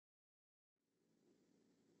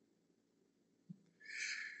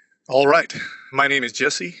All right, my name is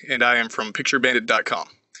Jessie, and I am from PictureBandit.com,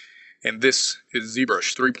 and this is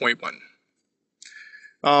Zbrush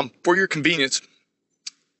 3.1. For your convenience,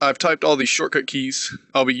 I've typed all these shortcut keys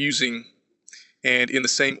I'll be using, and in the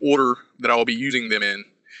same order that I'll be using them in.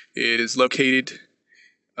 It is located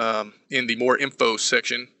in the More Info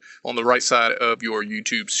section on the right side of your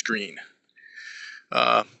YouTube screen.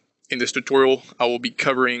 In this tutorial, I will be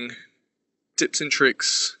covering tips and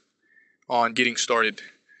tricks on getting started.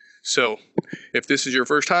 So, if this is your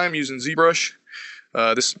first time using Zbrush,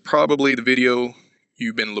 this is probably the video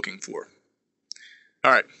you've been looking for.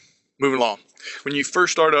 Alright, moving along. When you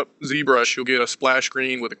first start up Zbrush, you'll get a splash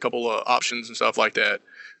screen with a couple of options and stuff like that.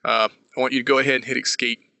 I want you to go ahead and hit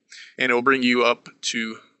Escape, and it'll bring you up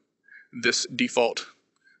to this default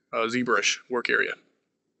Zbrush work area.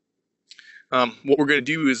 What we're going to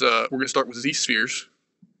do is we're going to start with Zspheres,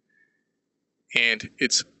 and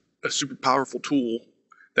it's a super powerful tool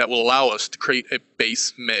that will allow us to create a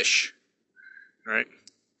base mesh. All right,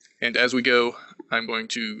 and as we go, I'm going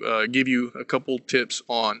to give you a couple tips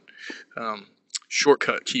on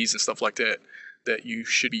shortcut keys and stuff like that that you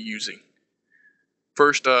should be using.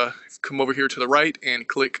 First, come over here to the right and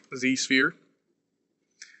click Zsphere,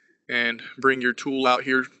 and bring your tool out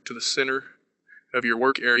here to the center of your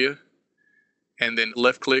work area, and then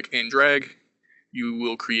left click and drag. You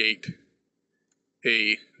will create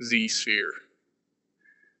a Zsphere.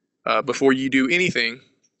 Before you do anything,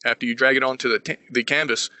 after you drag it onto the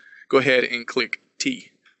canvas, go ahead and click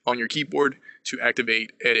T on your keyboard to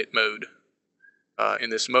activate edit mode.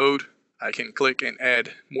 In this mode, I can click and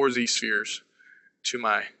add more Zspheres to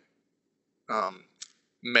my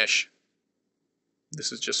mesh.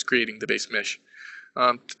 This is just creating the base mesh.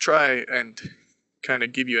 To try and kind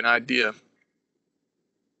of give you an idea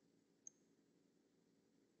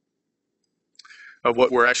of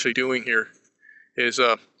what we're actually doing here is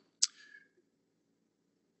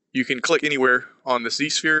you can click anywhere on the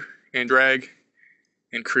Zsphere and drag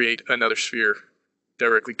and create another sphere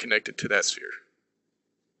directly connected to that sphere.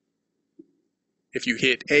 If you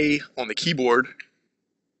hit A on the keyboard,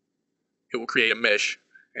 it will create a mesh,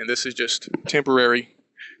 and this is just temporary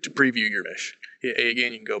to preview your mesh. Hit A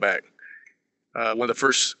again, you can go back. One of the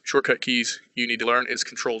first shortcut keys you need to learn is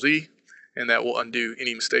CTRL Z, and that will undo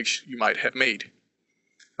any mistakes you might have made.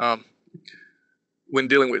 When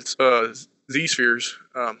dealing with Z-spheres,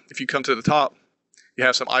 if you come to the top, you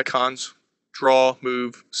have some icons: draw,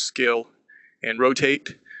 move, scale, and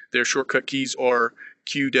rotate. Their shortcut keys are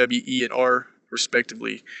Q, W, E, and R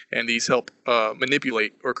respectively, and these help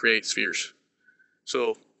manipulate or create spheres.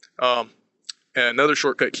 So another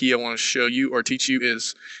shortcut key I want to show you or teach you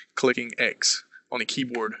is clicking X on the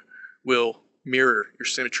keyboard will mirror your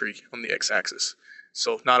symmetry on the X-axis.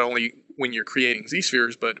 So not only when you're creating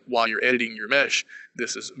Z-spheres, but while you're editing your mesh,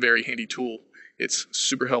 this is a very handy tool. It's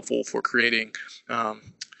super helpful for creating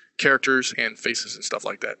characters and faces and stuff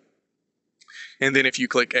like that. And then if you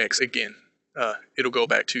click X again, it'll go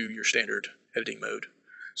back to your standard editing mode.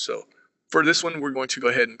 So for this one, we're going to go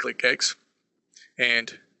ahead and click X,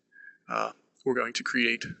 and we're going to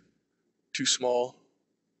create two small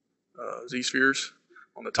Z-spheres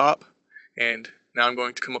on the top. And now I'm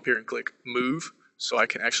going to come up here and click Move, so I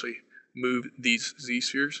can actually move these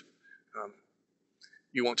Z-spheres.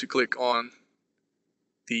 You want to click on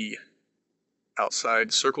the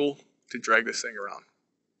outside circle to drag this thing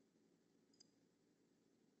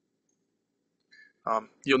around.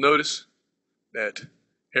 You'll notice that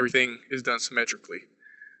everything is done symmetrically,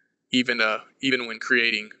 even when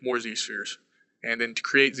creating more Z-spheres. And then to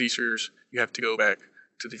create Z-spheres, you have to go back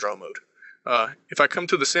to the draw mode. If I come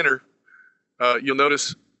to the center, you'll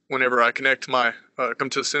notice whenever I connect come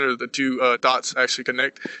to the center, the two dots actually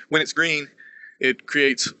connect. When it's green, it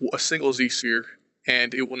creates a single Z-sphere,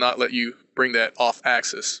 and it will not let you bring that off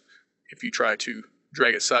axis. If you try to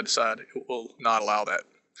drag it side to side, it will not allow that.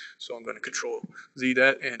 So I'm going to Control Z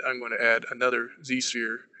that, and I'm going to add another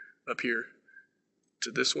Z-sphere up here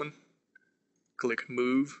to this one. Click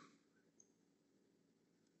Move,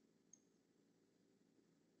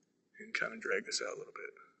 and kind of drag this out a little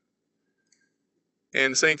bit.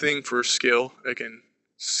 And the same thing for scale. I can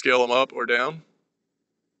scale them up or down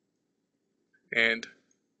and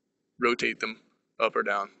rotate them up or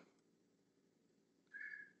down.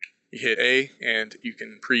 You hit A and you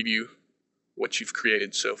can preview what you've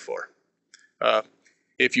created so far.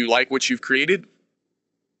 If you like what you've created,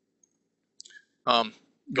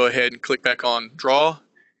 go ahead and click back on Draw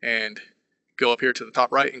and go up here to the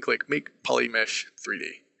top right and click Make Polymesh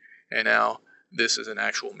 3D. And now this is an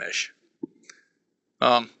actual mesh.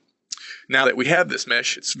 Now that we have this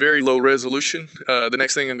mesh, it's very low resolution. The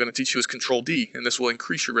next thing I'm going to teach you is CTRL D, and this will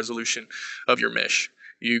increase your resolution of your mesh.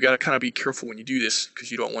 You got to kind of be careful when you do this because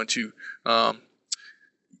you don't want to.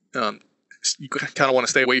 You kind of want to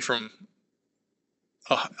stay away from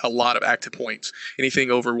a lot of active points. Anything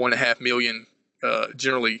over 1.5 million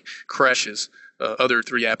generally crashes other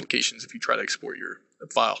 3 applications if you try to export your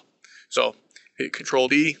file. So hit CTRL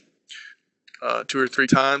D 2 or 3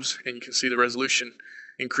 times, and you can see the resolution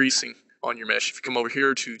increasing on your mesh. If you come over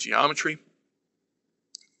here to geometry,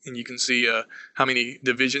 and you can see how many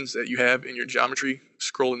divisions that you have in your geometry,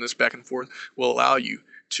 scrolling this back and forth will allow you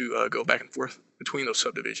to go back and forth between those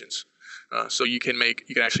subdivisions. So you can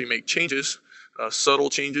actually make changes,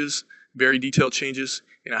 subtle changes, very detailed changes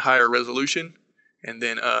in a higher resolution, and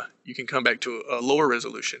then you can come back to a lower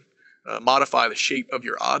resolution, modify the shape of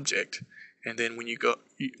your object, and then when you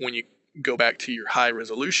go back to your high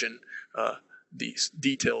resolution, these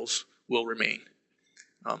details will remain.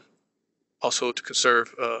 Also, to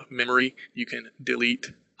conserve memory, you can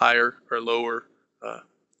delete higher or lower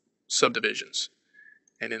subdivisions.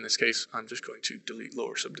 And in this case, I'm just going to delete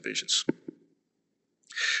lower subdivisions.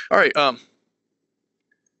 All right.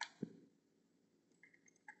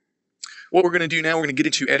 What we're going to do now, we're going to get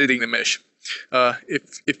into editing the mesh.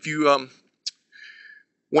 If you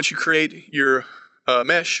once you create your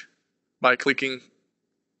mesh by clicking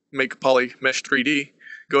Make Polymesh 3D,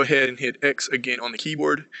 go ahead and hit X again on the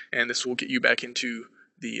keyboard, and this will get you back into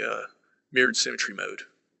the mirrored symmetry mode.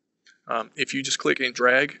 If you just click and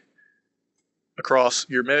drag across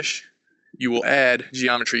your mesh, you will add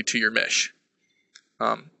geometry to your mesh.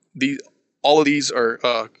 All of these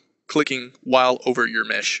are clicking while over your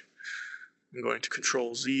mesh. I'm going to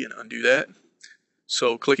CTRL Z and undo that.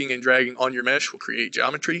 So clicking and dragging on your mesh will create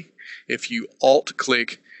geometry. If you Alt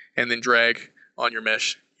click and then drag on your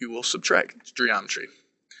mesh, you will subtract geometry.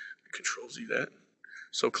 CTRL Z that.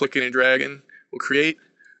 So clicking and dragging will create,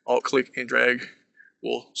 Alt click and drag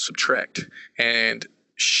will subtract. And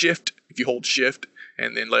Shift, if you hold Shift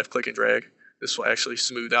and then left click and drag, this will actually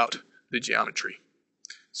smooth out the geometry.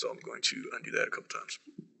 So I'm going to undo that a couple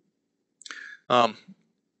times.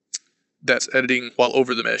 That's editing while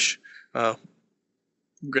over the mesh. We're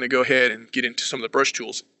going to go ahead and get into some of the brush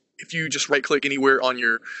tools. If you just right click anywhere on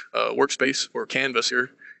your workspace or canvas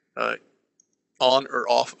here, on or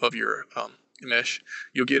off of your mesh,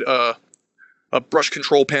 you'll get a brush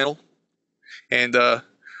control panel. And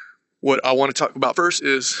what I want to talk about first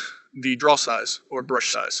is the draw size or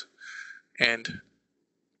brush size. And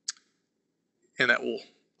that will,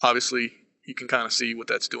 obviously, you can kind of see what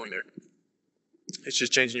that's doing there. It's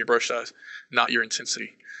just changing your brush size, not your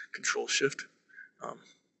intensity. Control Shift.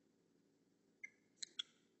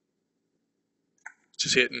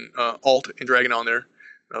 Just hitting Alt and dragging on there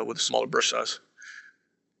with a smaller brush size.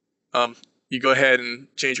 You go ahead and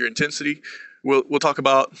change your intensity. We'll talk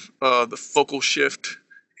about the focal shift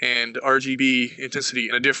and RGB intensity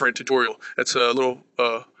in a different tutorial. That's a little,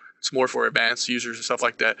 it's more for advanced users and stuff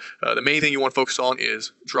like that. The main thing you want to focus on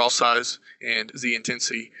is draw size and Z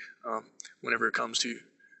intensity whenever it comes to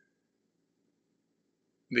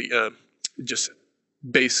the just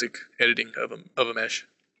basic editing of a mesh.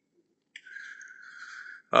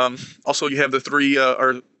 Also, you have the 3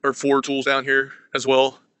 or 4 tools down here as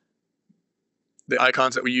well, the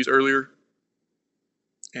icons that we used earlier,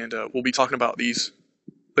 and we'll be talking about these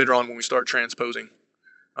later on when we start transposing.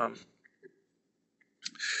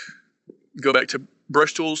 Go back to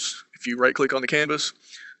brush tools. If you right click on the canvas,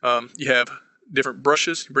 you have different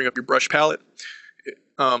brushes. You bring up your brush palette.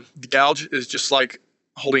 The gouge is just like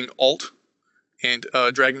holding Alt and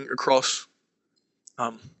dragging across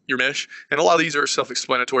your mesh, and a lot of these are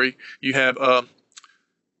self-explanatory. You have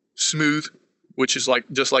smooth, which is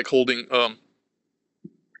just like holding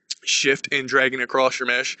Shift and dragging across your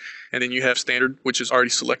mesh, and then you have standard, which is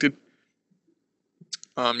already selected.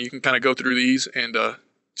 You can kind of go through these and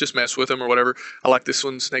just mess with them or whatever. I like this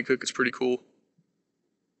one, Snake Hook. It's pretty cool.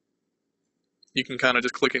 You can kind of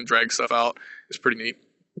just click and drag stuff out. It's pretty neat.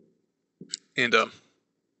 And the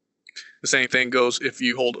same thing goes if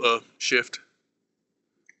you hold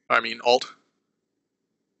Alt.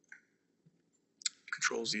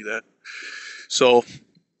 Control Z that. So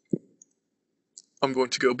I'm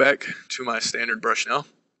going to go back to my standard brush now.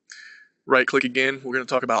 Right click again. We're going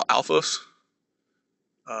to talk about alphas.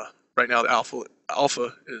 Right now the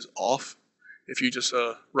alpha is off. If you just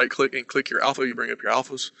right click and click your alpha, you bring up your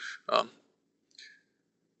alphas.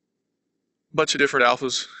 Bunch of different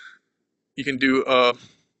alphas. You can do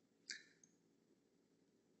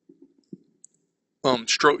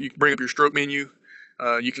stroke. You can bring up your stroke menu.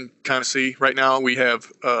 You can kind of see right now we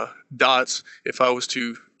have dots. If I was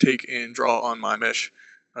to take and draw on my mesh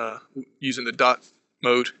using the dot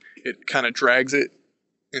mode, it kind of drags it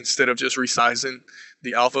instead of just resizing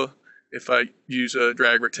the alpha. If I use a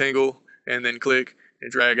drag rectangle and then click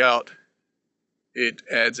and drag out, it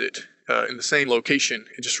adds it in the same location.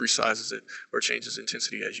 It just resizes it or changes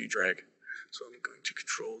intensity as you drag. So I'm going to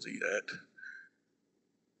Control Z that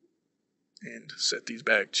and set these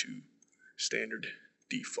back to standard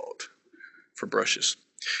default for brushes.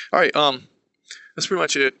 All right, that's pretty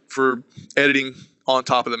much it for editing on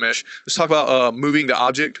top of the mesh. Let's talk about moving the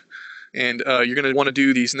object. And you're going to want to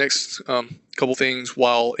do these next couple things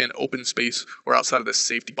while in open space or outside of the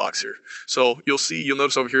safety box here. So you'll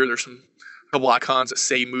notice over here there's a couple icons that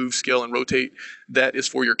say move, scale, and rotate. That is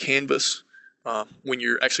for your canvas. When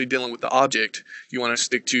you're actually dealing with the object, you want to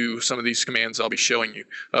stick to some of these commands I'll be showing you.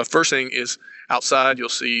 First thing is outside, you'll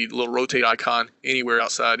see the little rotate icon anywhere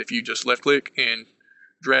outside. If you just left click and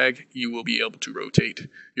drag, you will be able to rotate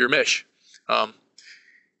your mesh.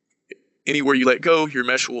 Anywhere you let go, your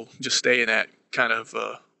mesh will just stay in that kind of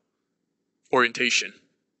orientation.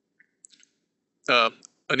 A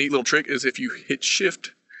neat little trick is if you hit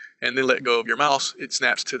shift and then let go of your mouse, it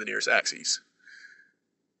snaps to the nearest axis.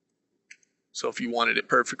 So if you wanted it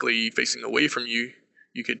perfectly facing away from you,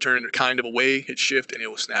 you could turn it kind of away, hit shift, and it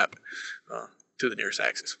will snap to the nearest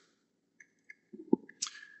axis.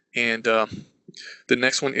 And the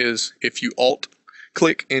next one is if you alt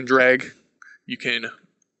click and drag, you can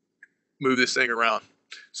move this thing around.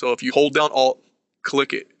 So if you hold down alt,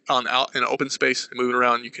 click it on out in an open space and move it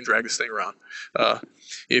around, you can drag this thing around.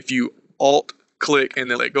 If you alt click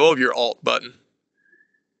and then let go of your alt button,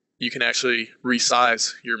 you can actually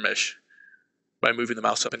resize your mesh by moving the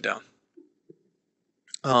mouse up and down.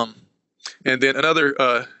 And then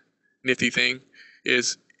another nifty thing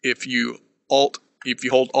is if you hold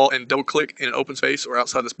alt and double click in an open space or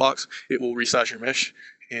outside this box, it will resize your mesh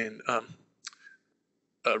and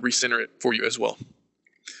recenter it for you as well.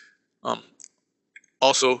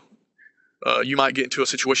 Also, you might get into a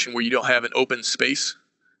situation where you don't have an open space.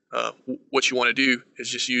 What you want to do is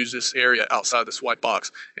just use this area outside this white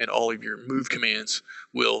box, and all of your move commands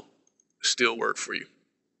will still work for you.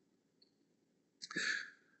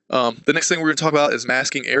 The next thing we're going to talk about is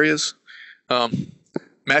masking areas.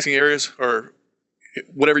 Masking areas, or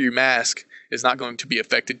whatever you mask, is not going to be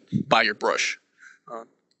affected by your brush.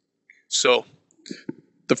 So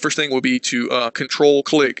the first thing will be to control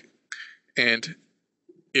click, and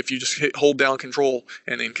if you just hold down control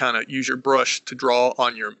and then kind of use your brush to draw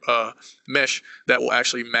on your mesh, that will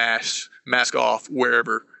actually mask off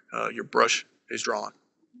wherever your brush is drawn.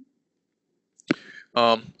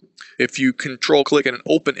 If you control click in an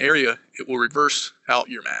open area, it will reverse out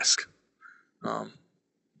your mask. And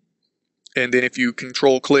then if you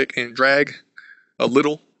control click and drag a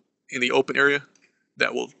little in the open area,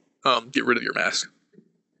 that will get rid of your mask.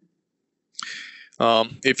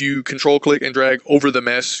 If you control click and drag over the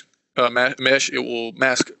mesh, it will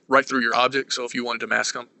mask right through your object. So if you wanted to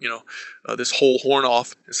mask this whole horn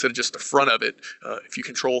off instead of just the front of it, if you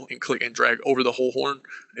control and click and drag over the whole horn,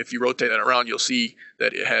 if you rotate that around, you'll see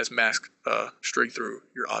that it has masked straight through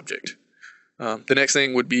your object. The next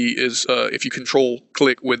thing would be is if you control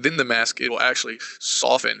click within the mask, it will actually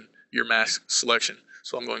soften your mask selection.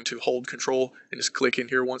 So I'm going to hold control and just click in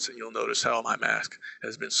here once, and you'll notice how my mask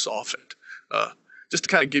has been softened. Just to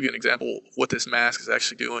kind of give you an example of what this mask is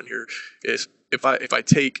actually doing here is if I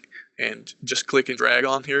take and just click and drag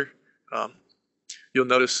on here, you'll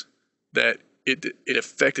notice that it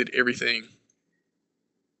affected everything,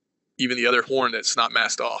 even the other horn that's not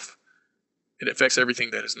masked off. It affects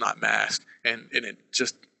everything that is not masked, and it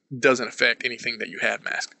just doesn't affect anything that you have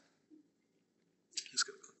masked. I'm just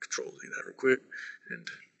going to Control Z that real quick and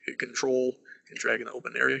hit Control and drag in the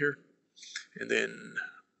open area here, and then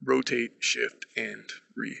rotate, shift, and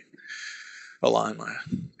realign my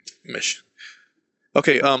mesh.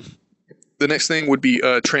 Okay, the next thing would be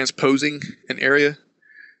transposing an area.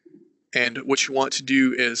 And what you want to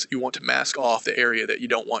do is you want to mask off the area that you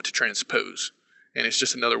don't want to transpose. And it's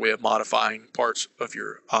just another way of modifying parts of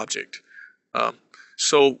your object.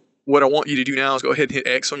 So what I want you to do now is go ahead and hit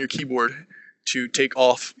X on your keyboard to take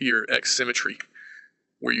off your X symmetry,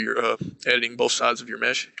 where you're editing both sides of your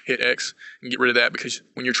mesh. Hit X and get rid of that, because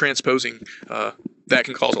when you're transposing, that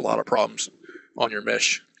can cause a lot of problems on your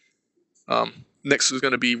mesh. Next is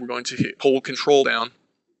going to be, we're going to hold Control down,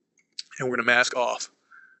 and we're going to mask off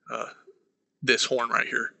this horn right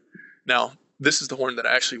here. Now, this is the horn that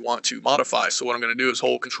I actually want to modify. So what I'm going to do is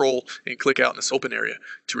hold Control and click out in this open area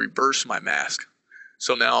to reverse my mask.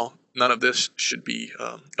 So now none of this should be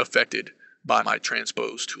affected by my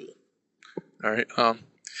transpose tool. All right.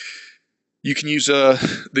 You can use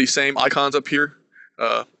the same icons up here,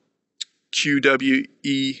 Q, W,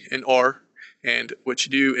 E, and R. And what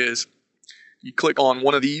you do is you click on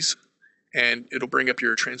one of these, and it'll bring up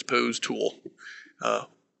your transpose tool.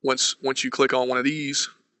 Once you click on one of these,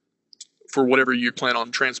 for whatever you plan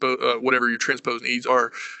on whatever your transpose needs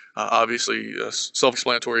are, obviously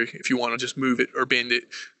self-explanatory. If you want to just move it or bend it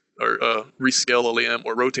or rescale a limb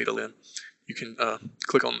or rotate a limb, you can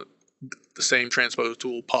click on the same transpose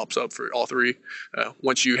tool, pops up for all three.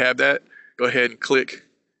 Once you have that, go ahead and click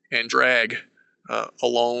and drag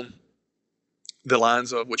along the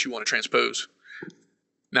lines of what you want to transpose.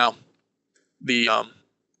 Now, the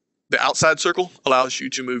outside circle allows you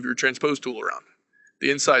to move your transpose tool around. The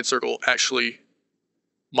inside circle actually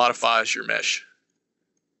modifies your mesh.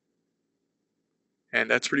 And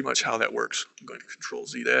that's pretty much how that works. I'm going to Control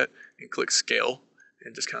Z that and click Scale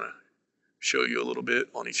and just kind of show you a little bit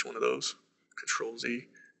on each one of those. Control Z,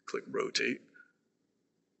 click Rotate.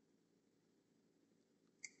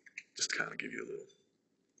 Just to kind of give you a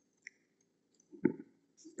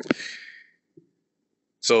little.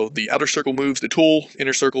 So the outer circle moves the tool,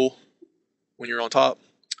 inner circle, when you're on top,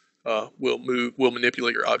 will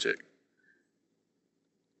manipulate your object.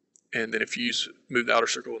 And then if you move the outer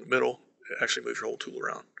circle in the middle, it actually moves your whole tool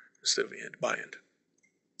around instead of end by end.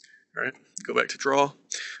 All right, go back to draw.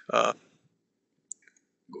 I'm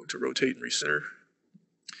going to rotate and recenter.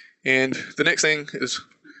 And the next thing is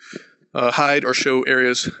hide or show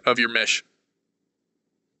areas of your mesh.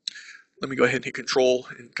 Let me go ahead and hit Control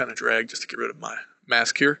and kind of drag just to get rid of my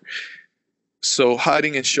mask here. So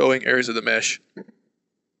hiding and showing areas of the mesh.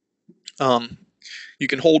 You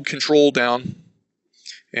can hold Control down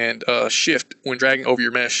and Shift when dragging over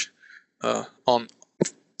your mesh for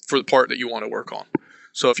the part that you want to work on.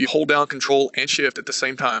 So if you hold down Control and Shift at the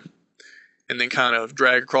same time, and then kind of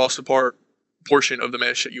drag across the portion of the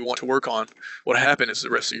mesh that you want to work on, what happens is the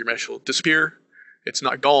rest of your mesh will disappear. It's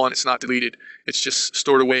not gone, it's not deleted, it's just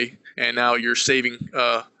stored away, and now you're saving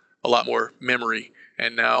a lot more memory,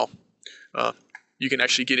 and now you can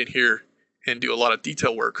actually get in here and do a lot of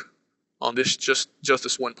detail work on this just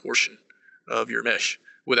this one portion of your mesh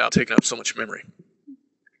without taking up so much memory.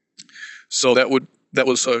 So that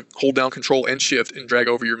was hold down Control and Shift and drag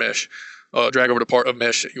over your mesh, drag over the part of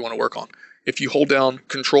mesh that you want to work on. If you hold down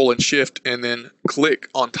Control and Shift and then click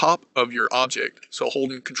on top of your object, so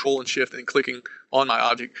holding Control and Shift and clicking on my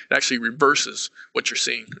object, it actually reverses what you're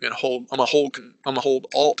seeing. I'm gonna hold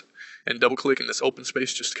Alt and double click in this open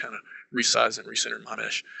space just to kind of resize and recenter my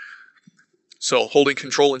mesh. So holding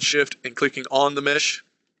Control and Shift and clicking on the mesh.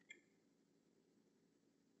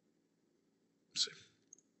 Let's see.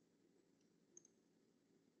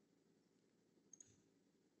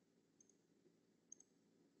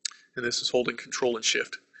 And this is holding Control and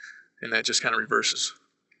Shift, and that just kind of reverses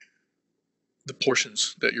the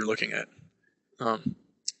portions that you're looking at.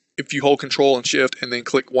 If you hold Control and Shift and then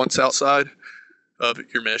click once outside of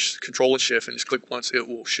your mesh, Control and Shift, and just click once, it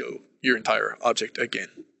will show your entire object again.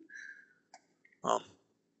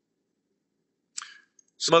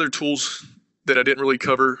 Some other tools that I didn't really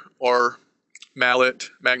cover are Mallet,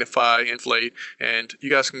 Magnify, Inflate, and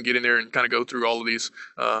you guys can get in there and kind of go through all of these.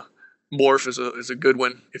 Morph is a good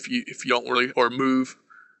one if you don't really, or Move.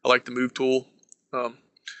 I like the Move tool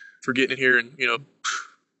for getting in here and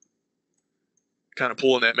kind of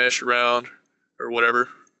pulling that mesh around or whatever.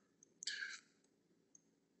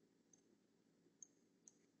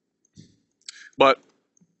 But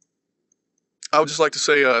I would just like to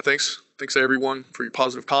say thanks to everyone for your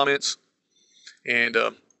positive comments, and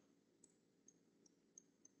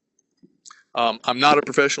I'm not a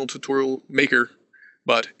professional tutorial maker.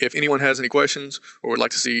 But if anyone has any questions or would like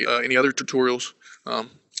to see any other tutorials,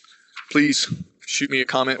 please shoot me a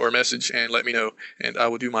comment or a message and let me know, and I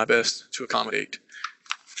will do my best to accommodate.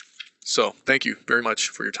 So thank you very much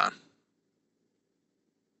for your time.